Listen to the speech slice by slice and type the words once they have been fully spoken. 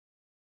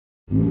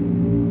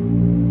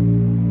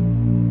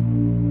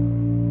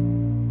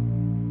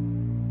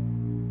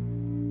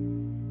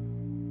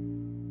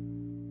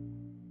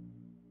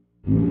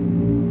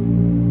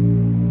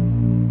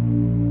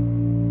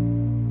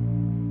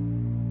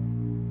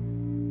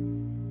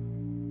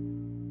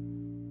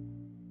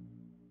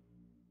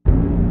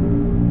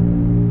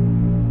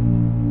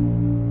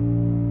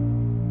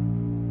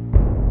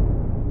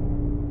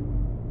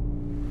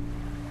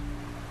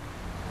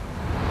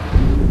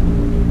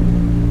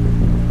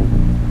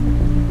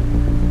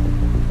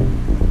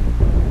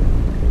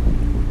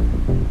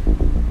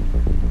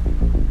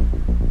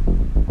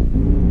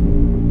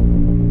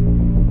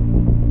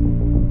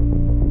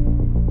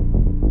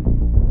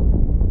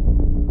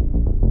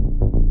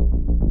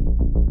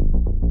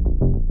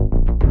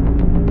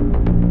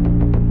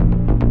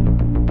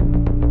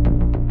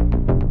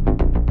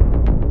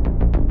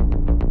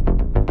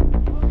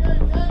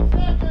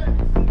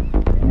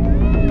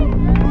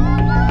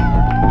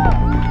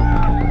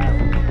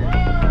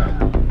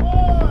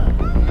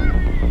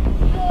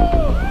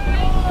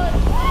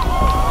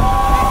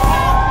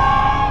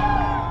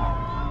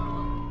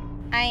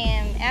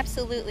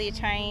absolutely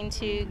trying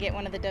to get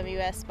one of the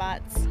WS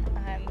spots.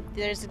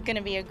 There's going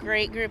to be a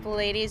great group of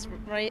ladies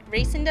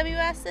racing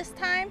WS this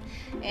time,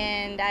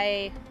 and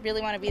I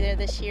really want to be there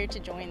this year to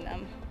join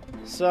them.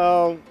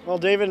 So, well,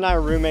 David and I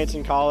were roommates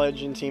in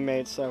college and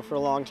teammates, so for a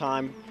long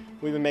time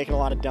we've been making a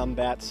lot of dumb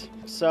bets.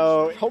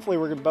 So hopefully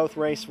we're going to both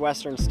race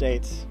Western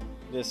States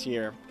this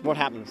year. What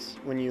happens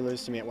when you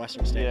lose to me at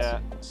Western States? Yeah,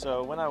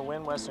 so when I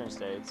win Western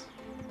States,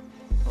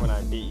 when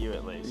I beat you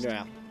at least,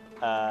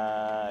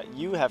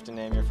 you have to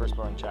name your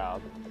firstborn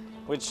child,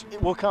 which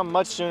will come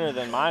much sooner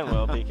than mine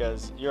will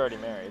because you're already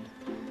married.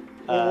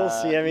 Well, we'll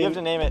see. I mean, you have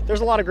to name it.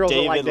 There's a lot of girls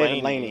David that like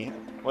David Laney. Laney.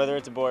 Whether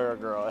it's a boy or a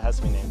girl, it has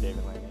to be named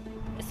David Laney.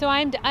 So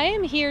I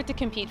am here to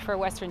compete for a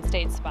Western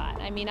States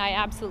spot. I mean, I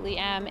absolutely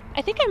am.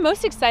 I think I'm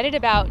most excited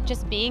about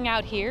just being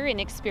out here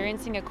and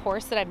experiencing a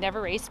course that I've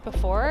never raced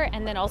before,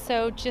 and then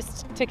also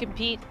just to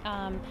compete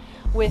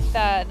with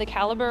the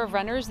caliber of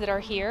runners that are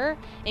here.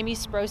 Amy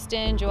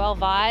Sproston, Joelle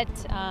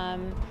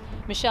Vaught,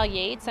 Michele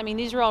Yates. I mean,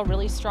 these are all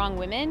really strong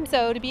women.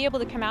 So to be able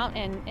to come out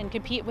and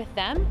compete with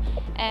them,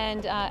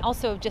 and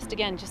also just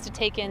to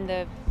take in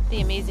the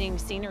amazing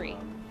scenery.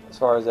 As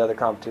far as the other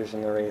competition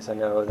in the race, I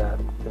know that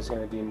there's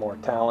going to be more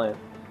talent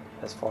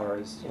as far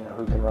as, you know,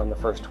 who can run the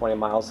first 20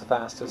 miles the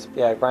fastest.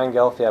 Yeah, Brian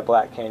Ghelfi at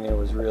Black Canyon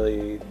was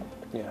really,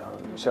 you know,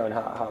 showing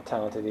how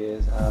talented he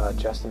is.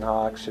 Justin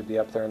Houck should be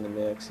up there in the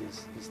mix.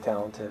 He's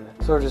talented.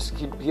 Sort of just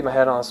keep my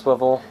head on a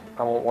swivel.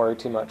 I won't worry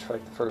too much for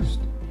like the first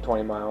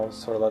 20 miles.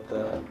 Sort of let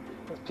the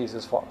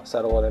pieces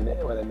settle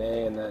where they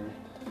may, and then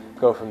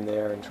go from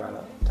there and try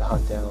to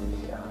hunt down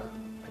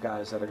the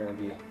guys that are going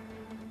to be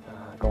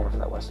going for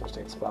that Western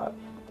States spot.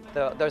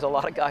 There's a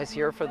lot of guys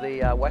here for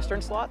the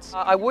Western slots.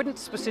 I wouldn't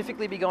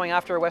specifically be going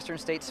after a Western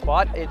States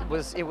spot. It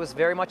was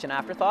very much an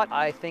afterthought.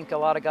 I think a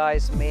lot of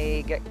guys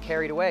may get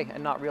carried away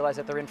and not realize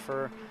that they're in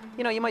for,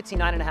 you know, you might see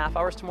 9.5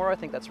 hours tomorrow. I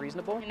think that's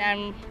reasonable. And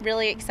I'm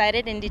really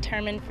excited and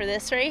determined for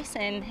this race,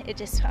 and it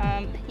just,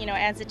 you know,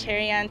 adds a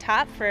cherry on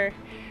top for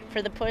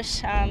the push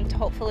to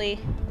hopefully,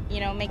 you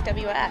know, make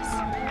WS.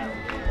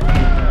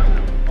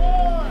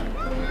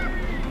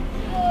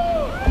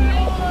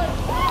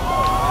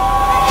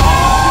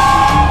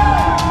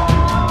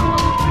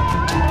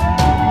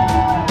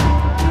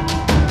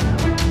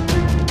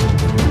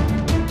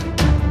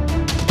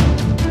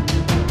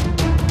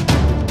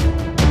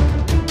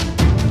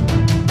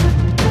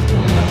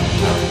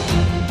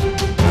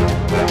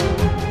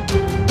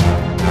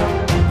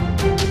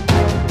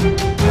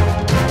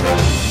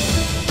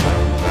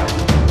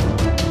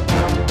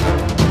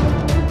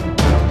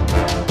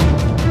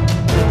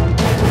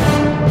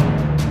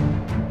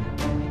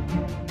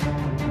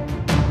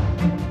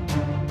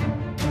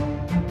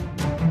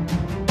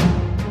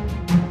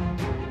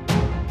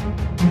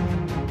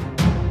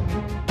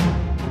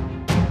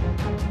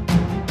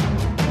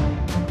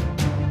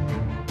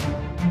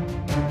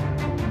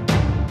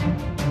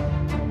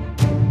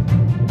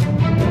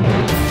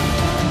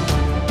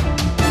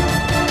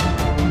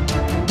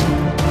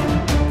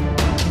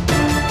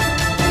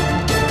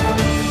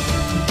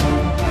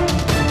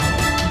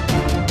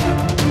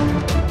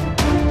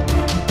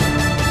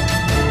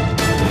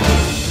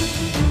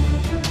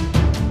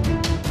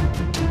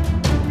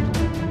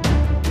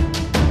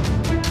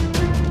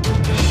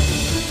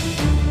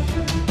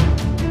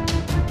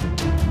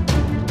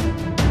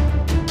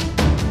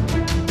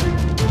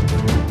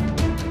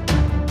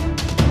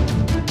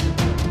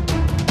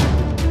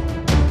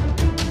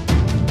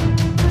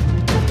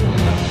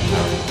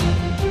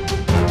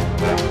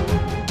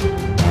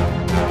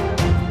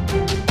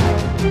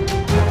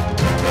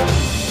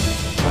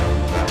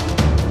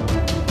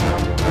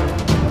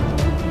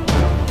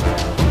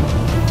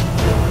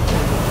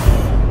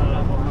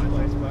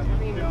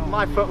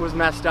 My foot was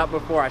messed up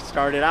before I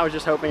started. I was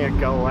just hoping it'd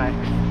go away,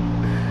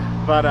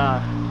 but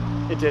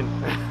it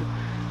didn't.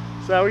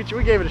 So we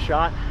gave it a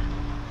shot.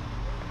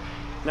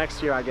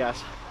 Next year, I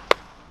guess.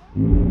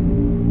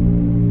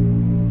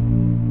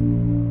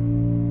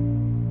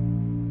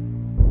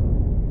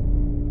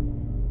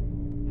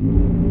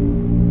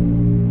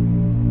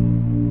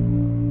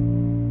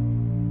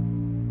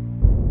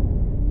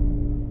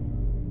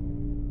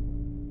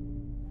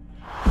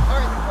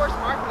 Alright, the course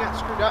marking got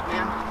screwed up,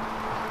 man.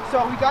 So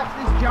we got to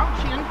this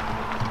junction,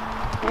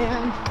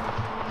 and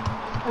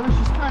it was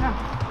just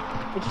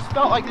it just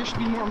felt like there should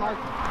be more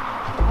marking.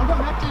 I'm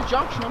going back to the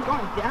junction, I'm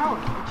going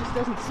down. It just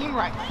doesn't seem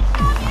right.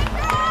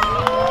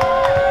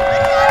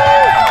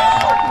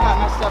 Marking got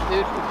messed up,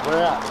 dude.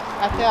 Where at?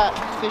 At that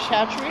fish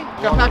hatchery.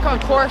 Got back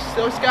on course,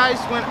 those guys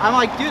went, I'm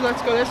like, dude,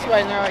 let's go this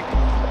way. And they're like,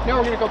 no,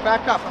 we're gonna go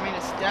back up. I mean,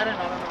 it's dead and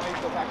I don't know where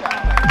to go back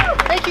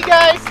up. Thank you,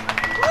 guys.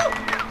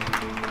 Woo!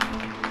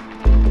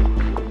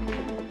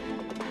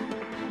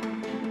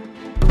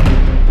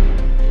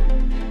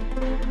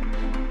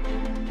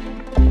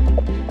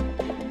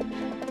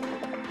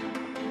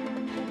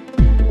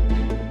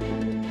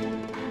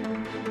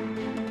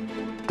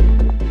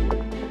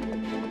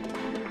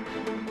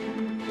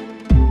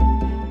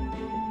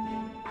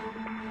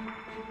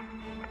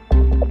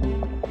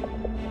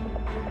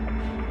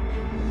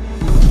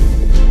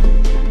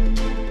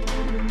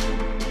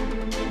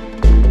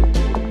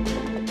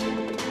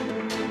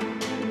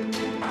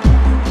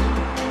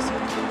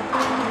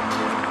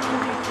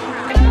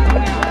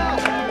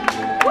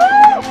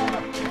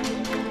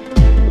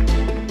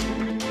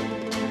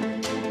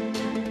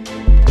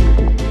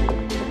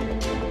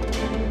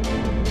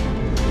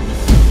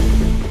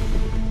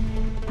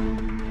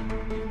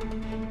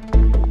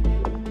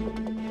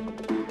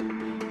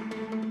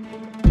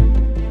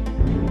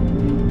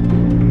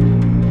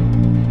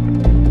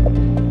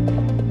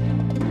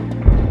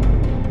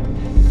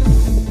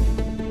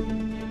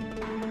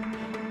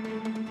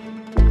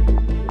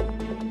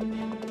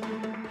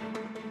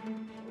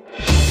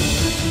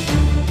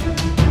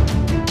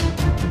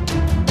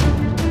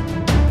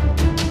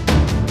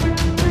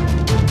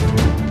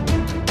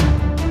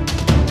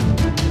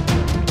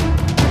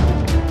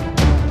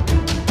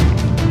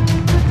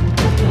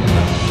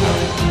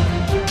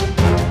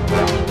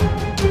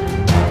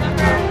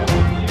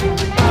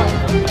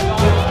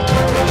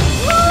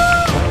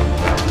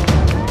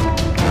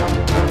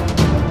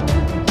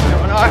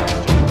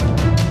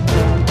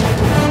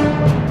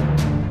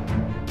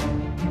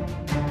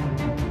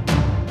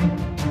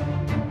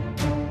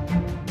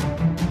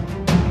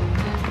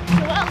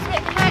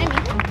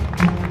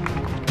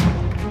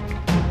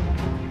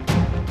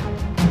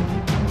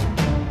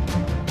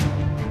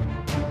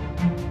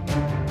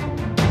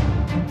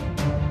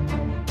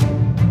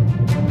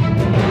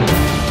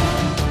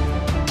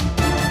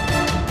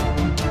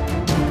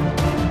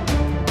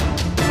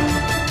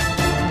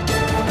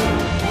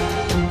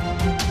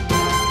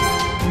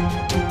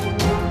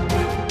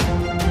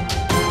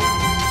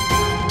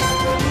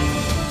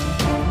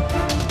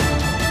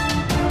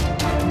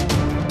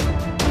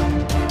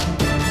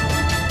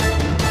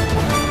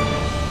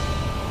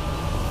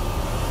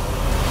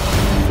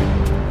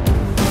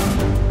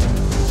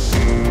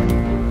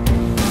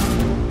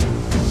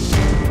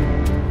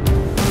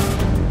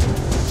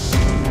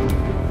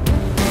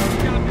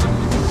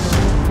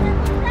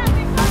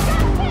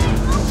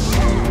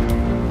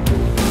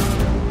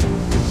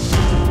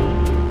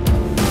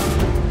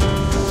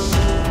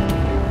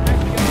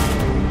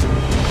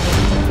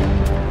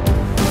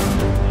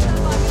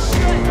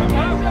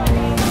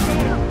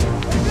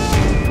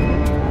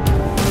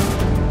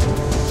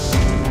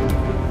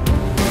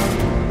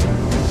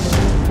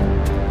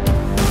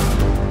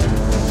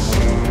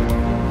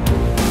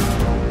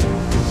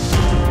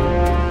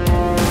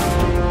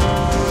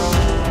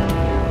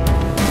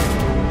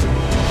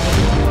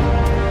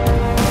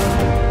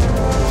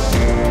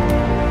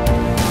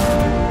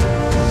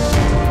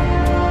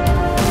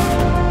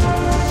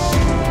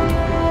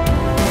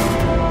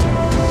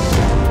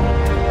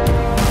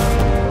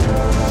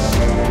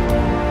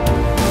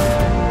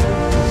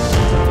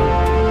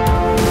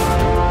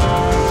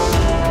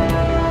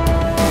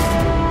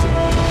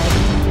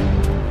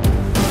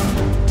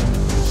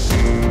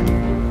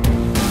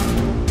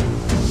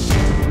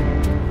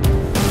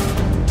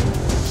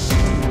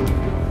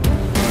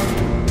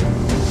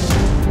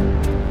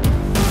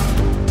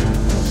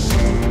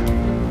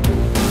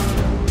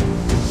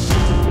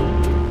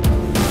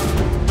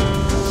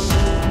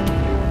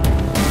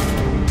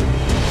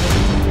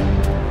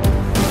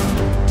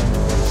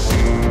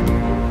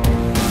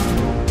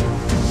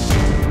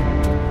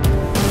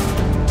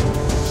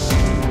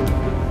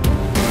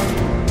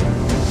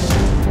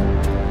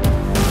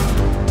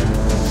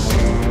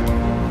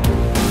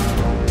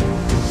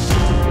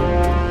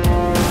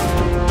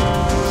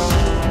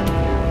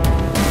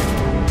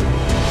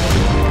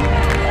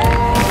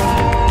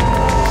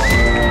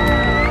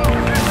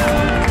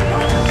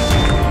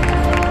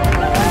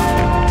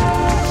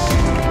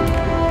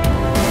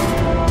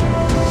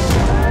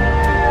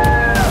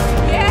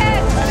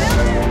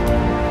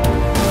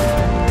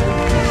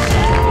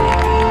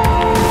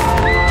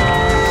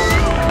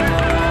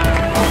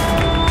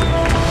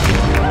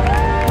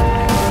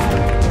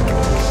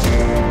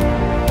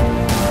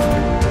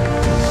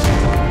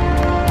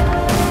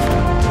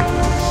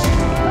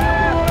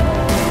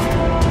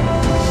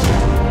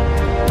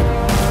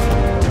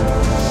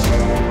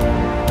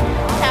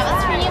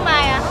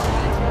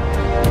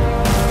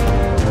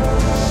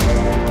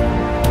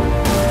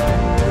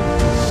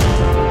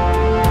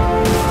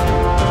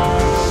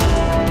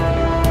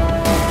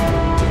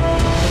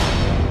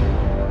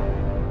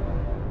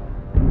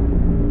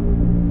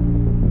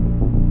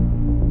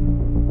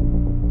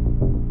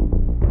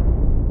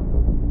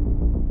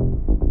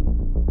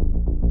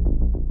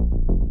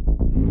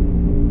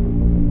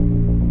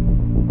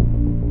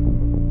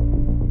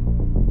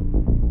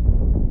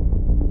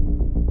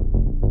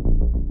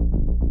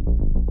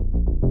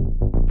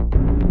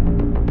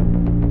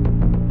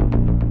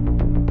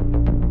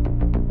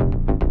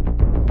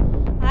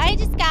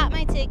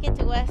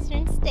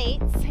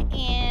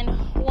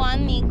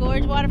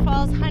 Gorge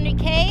Waterfalls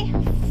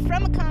 100k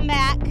from a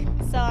comeback,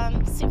 so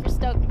I'm super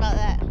stoked about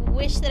that.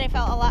 Wish that I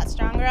felt a lot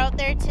stronger out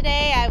there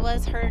today. I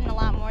was hurting a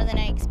lot more than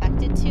I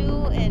expected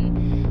to,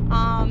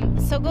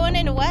 and so going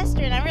into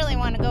Western, I really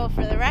want to go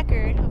for the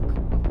record,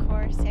 of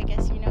course, I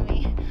guess you know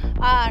me,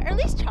 or at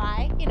least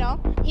try, you know.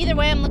 Either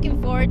way, I'm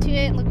looking forward to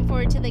it, looking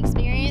forward to the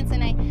experience,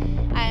 and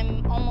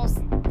I'm almost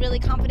really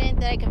confident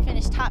that I can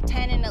finish top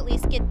 10 and at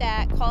least get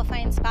that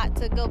qualifying spot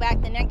to go back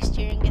the next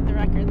year and get the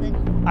record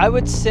then. I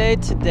would say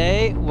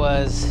today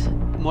was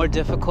more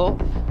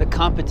difficult. The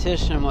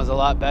competition was a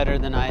lot better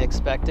than I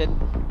expected.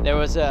 There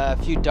was a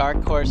few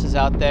dark horses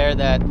out there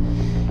that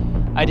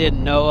I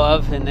didn't know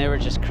of, and they were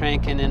just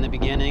cranking in the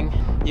beginning.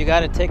 You got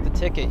to take the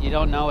ticket. You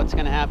don't know what's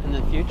going to happen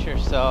in the future,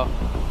 so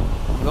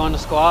I'm going to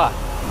Squaw.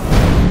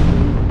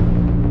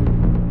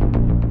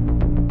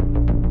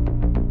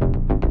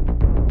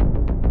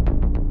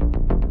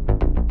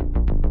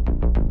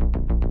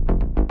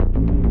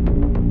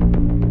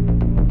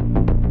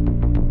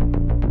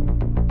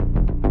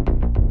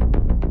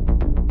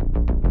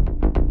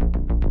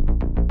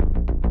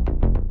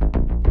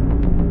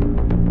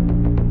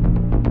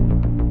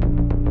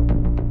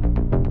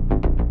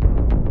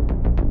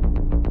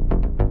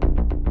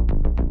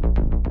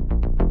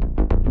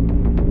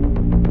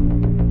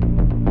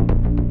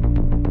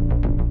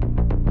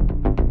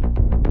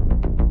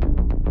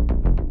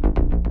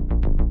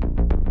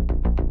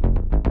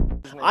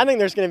 I think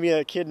there's going to be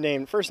a kid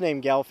named, first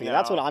name Ghelfi. No,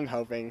 that's what I'm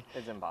hoping.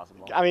 It's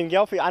impossible. I mean,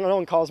 Ghelfi, I don't know, no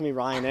one calls me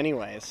Ryan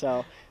anyway,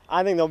 so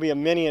I think there'll be a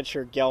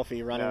miniature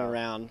Ghelfi running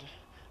around.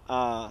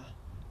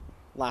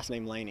 Last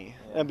name Laney.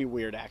 Yeah. That'd be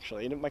weird,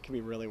 actually. It could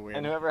be really weird.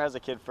 And whoever has a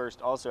kid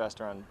first also has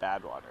to run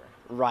Badwater.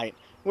 Right,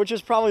 which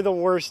is probably the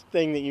worst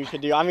thing that you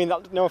could do. I mean,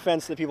 no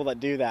offense to the people that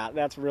do that.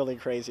 That's really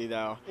crazy,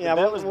 though. Yeah,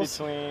 that was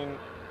between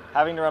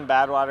having to run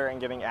Badwater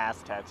and getting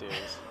ass tattoos.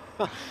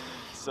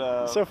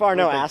 So far,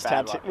 no ass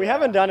tattoo. We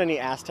haven't done any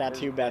ass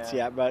tattoo bets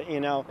yet, but you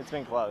know, it's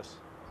been close.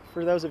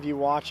 For those of you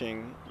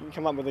watching, you can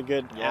come up with a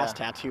good ass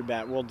tattoo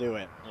bet. We'll do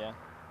it. Yeah,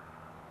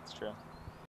 it's true.